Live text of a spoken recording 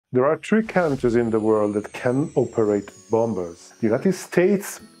There are three countries in the world that can operate bombers: the United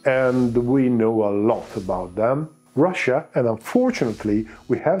States, and we know a lot about them, Russia, and unfortunately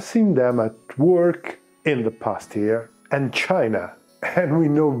we have seen them at work in the past year, and China, and we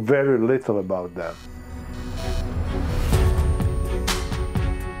know very little about them.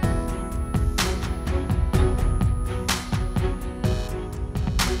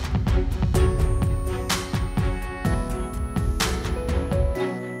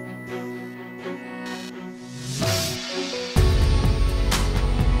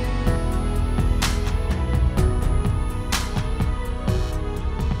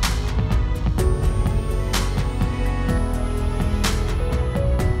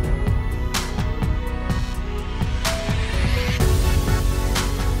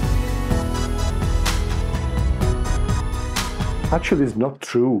 Actually, it's not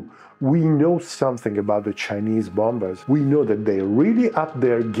true. We know something about the Chinese bombers. We know that they really up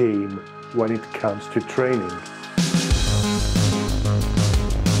their game when it comes to training.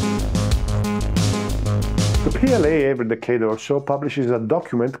 The PLA every decade or so publishes a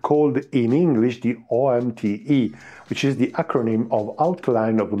document called in English the OMTE, which is the acronym of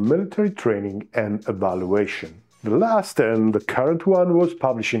Outline of Military Training and Evaluation. The last and the current one was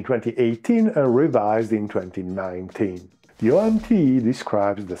published in 2018 and revised in 2019. The OMTE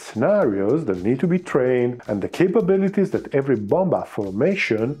describes the scenarios that need to be trained and the capabilities that every bomber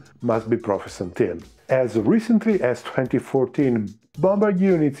formation must be proficient in. As recently as 2014, bomber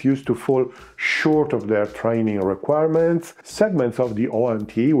units used to fall short of their training requirements. Segments of the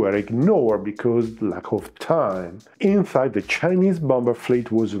OMTE were ignored because lack of time. In fact, the Chinese bomber fleet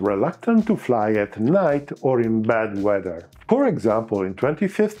was reluctant to fly at night or in bad weather. For example, in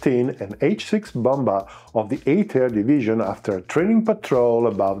 2015, an H-6 bomber of the 8th Air Division, after a training patrol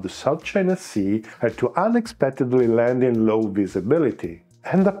above the South China Sea, had to unexpectedly land in low visibility.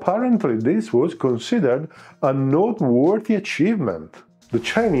 And apparently this was considered a noteworthy achievement. The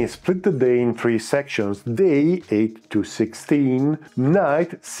Chinese split the day in three sections: day 8 to 16,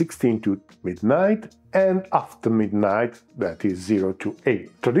 night 16 to midnight, and after midnight, that is 0 to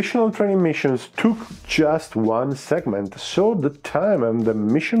 8. Traditional training missions took just one segment, so the time and the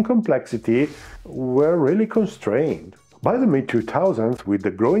mission complexity were really constrained. By the mid-2000s, with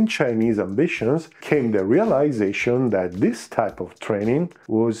the growing Chinese ambitions, came the realization that this type of training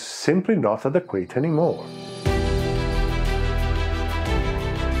was simply not adequate anymore.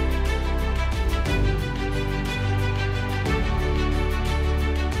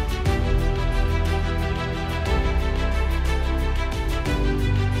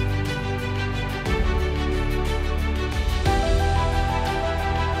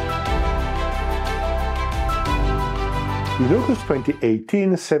 In August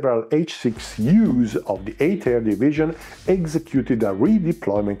 2018, several H-6Us of the 8th Air Division executed a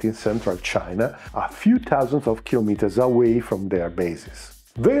redeployment in central China, a few thousands of kilometers away from their bases.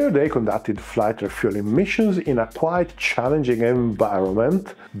 There they conducted flight refueling missions in a quite challenging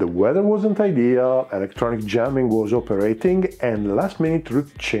environment. The weather wasn't ideal, electronic jamming was operating, and last-minute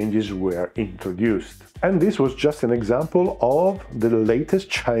route changes were introduced. And this was just an example of the latest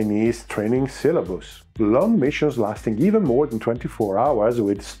Chinese training syllabus. Long missions lasting even more than 24 hours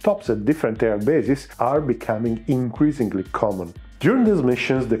with stops at different air bases are becoming increasingly common. During these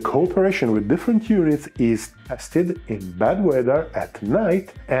missions, the cooperation with different units is tested in bad weather, at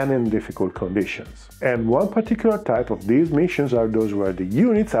night, and in difficult conditions. And one particular type of these missions are those where the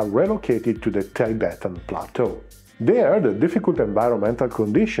units are relocated to the Tibetan Plateau. There, the difficult environmental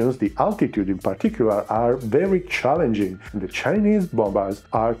conditions, the altitude in particular, are very challenging, and the Chinese bombers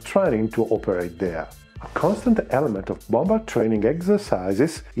are trying to operate there. A constant element of bomber training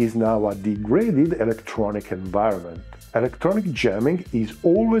exercises is now a degraded electronic environment. Electronic jamming is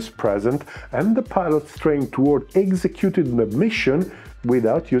always present, and the pilots train toward executing the mission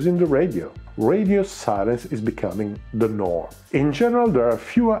without using the radio. Radio silence is becoming the norm. In general, there are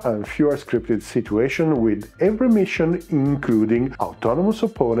fewer and fewer scripted situations with every mission including autonomous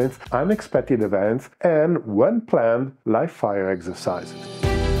opponents, unexpected events, and, when planned, live fire exercises.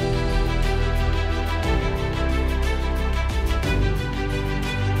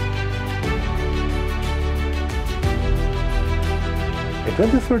 In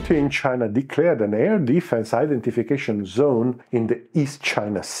 2013, China declared an air defense identification zone in the East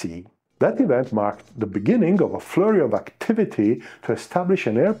China Sea. That event marked the beginning of a flurry of activity to establish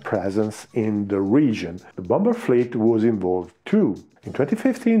an air presence in the region. The bomber fleet was involved too. In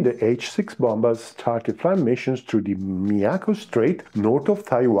 2015, the H-6 bombers started flying missions through the Miyako Strait north of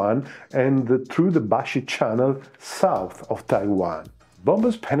Taiwan and through the Bashi Channel south of Taiwan.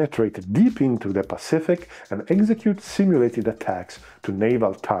 Bombers penetrate deep into the Pacific and execute simulated attacks to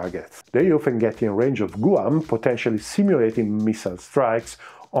naval targets. They often get in range of Guam, potentially simulating missile strikes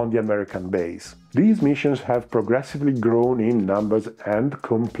on the American base. These missions have progressively grown in numbers and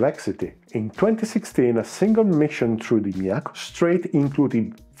complexity. In 2016, a single mission through the Miyako Strait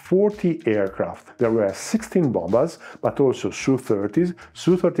included 40 aircraft. There were 16 bombers, but also Su-30s,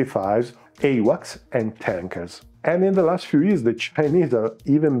 Su-35s, AWACS and tankers. And in the last few years, the Chinese are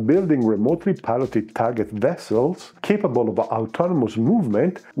even building remotely piloted target vessels capable of autonomous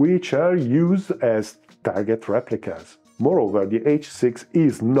movement, which are used as target replicas. Moreover, the H-6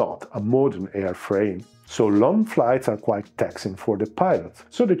 is not a modern airframe, so long flights are quite taxing for the pilots.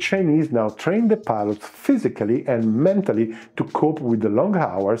 So the Chinese now train the pilots physically and mentally to cope with the long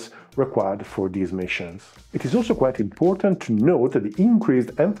hours required for these missions. It is also quite important to note the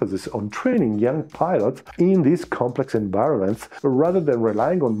increased emphasis on training young pilots in these complex environments rather than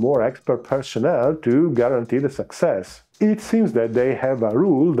relying on more expert personnel to guarantee the success. It seems that they have a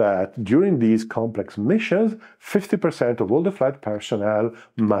rule that during these complex missions, 50% of all the flight personnel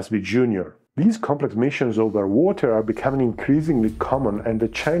must be junior. These complex missions over water are becoming increasingly common, and the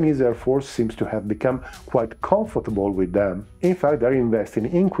Chinese Air Force seems to have become quite comfortable with them. In fact, they're investing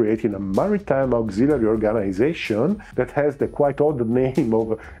in creating a maritime auxiliary organization that has the quite odd name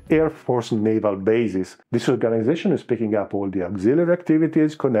of Air Force Naval Bases. This organization is picking up all the auxiliary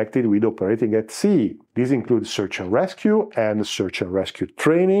activities connected with operating at sea. These include search and rescue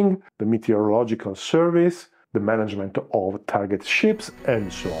training, the meteorological service, the management of target ships,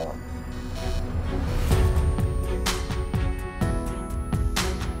 and so on.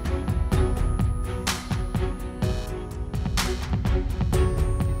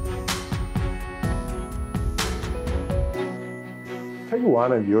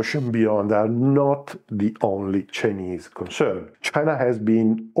 Taiwan and the ocean beyond are not the only Chinese concern. China has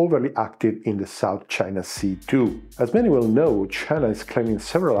been overly active in the South China Sea too. As many will know, China is claiming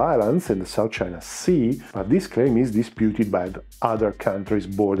several islands in the South China Sea, but this claim is disputed by the other countries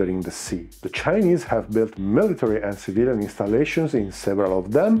bordering the sea. The Chinese have built military and civilian installations in several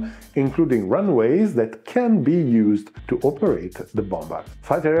of them, including runways that can be used to operate the bombers.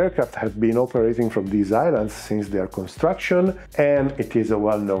 Fighter aircraft have been operating from these islands since their construction, and it is a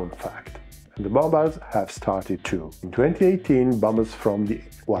well-known fact. And the bombers have started too. In 2018, bombers from the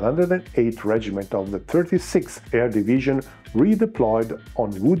 108th Regiment of the 36th Air Division redeployed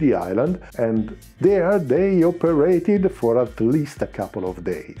on Woody Island, and there they operated for at least a couple of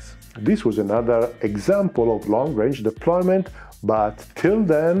days. This was another example of long-range deployment, but till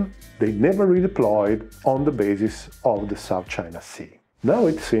then they never redeployed on the basis of the South China Sea. Now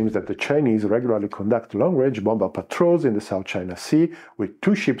it seems that the Chinese regularly conduct long-range bomber patrols in the South China Sea with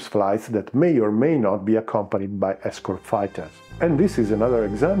two ships flights that may or may not be accompanied by escort fighters. And this is another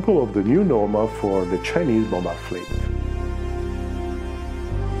example of the new normal for the Chinese bomber fleet.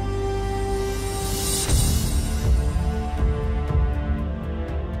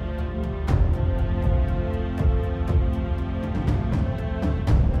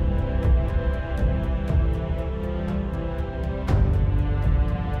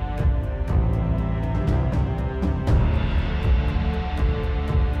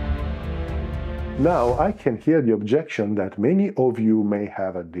 Now, I can hear the objection that many of you may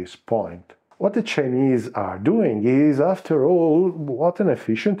have at this point. What the Chinese are doing is, after all, what an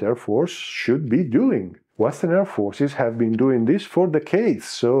efficient Air Force should be doing. Western Air Forces have been doing this for decades,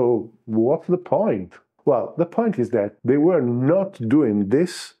 so what's the point? Well, the point is that they were not doing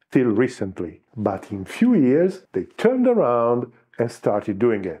this till recently, but in few years they turned around and started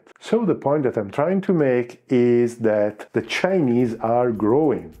doing it. So the point that I'm trying to make is that the Chinese are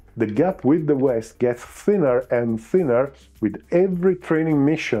growing. The gap with the West gets thinner and thinner with every training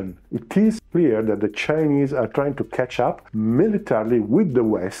mission. It is clear that the Chinese are trying to catch up militarily with the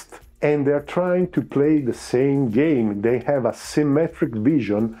West, and they're trying to play the same game. They have a symmetric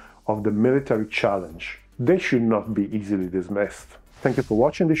vision of the military challenge. They should not be easily dismissed. Thank you for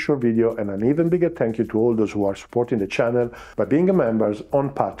watching this short video, and an even bigger thank you to all those who are supporting the channel by being a member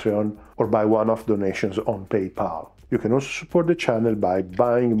on Patreon or by one-off donations on PayPal. You can also support the channel by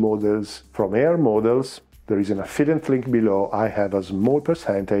buying models from Air Models. There is an affiliate link below. I have a small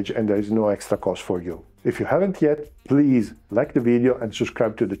percentage and there is no extra cost for you. If you haven't yet, please like the video and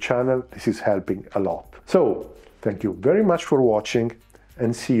subscribe to the channel. This is helping a lot. So, thank you very much for watching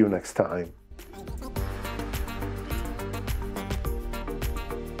and see you next time.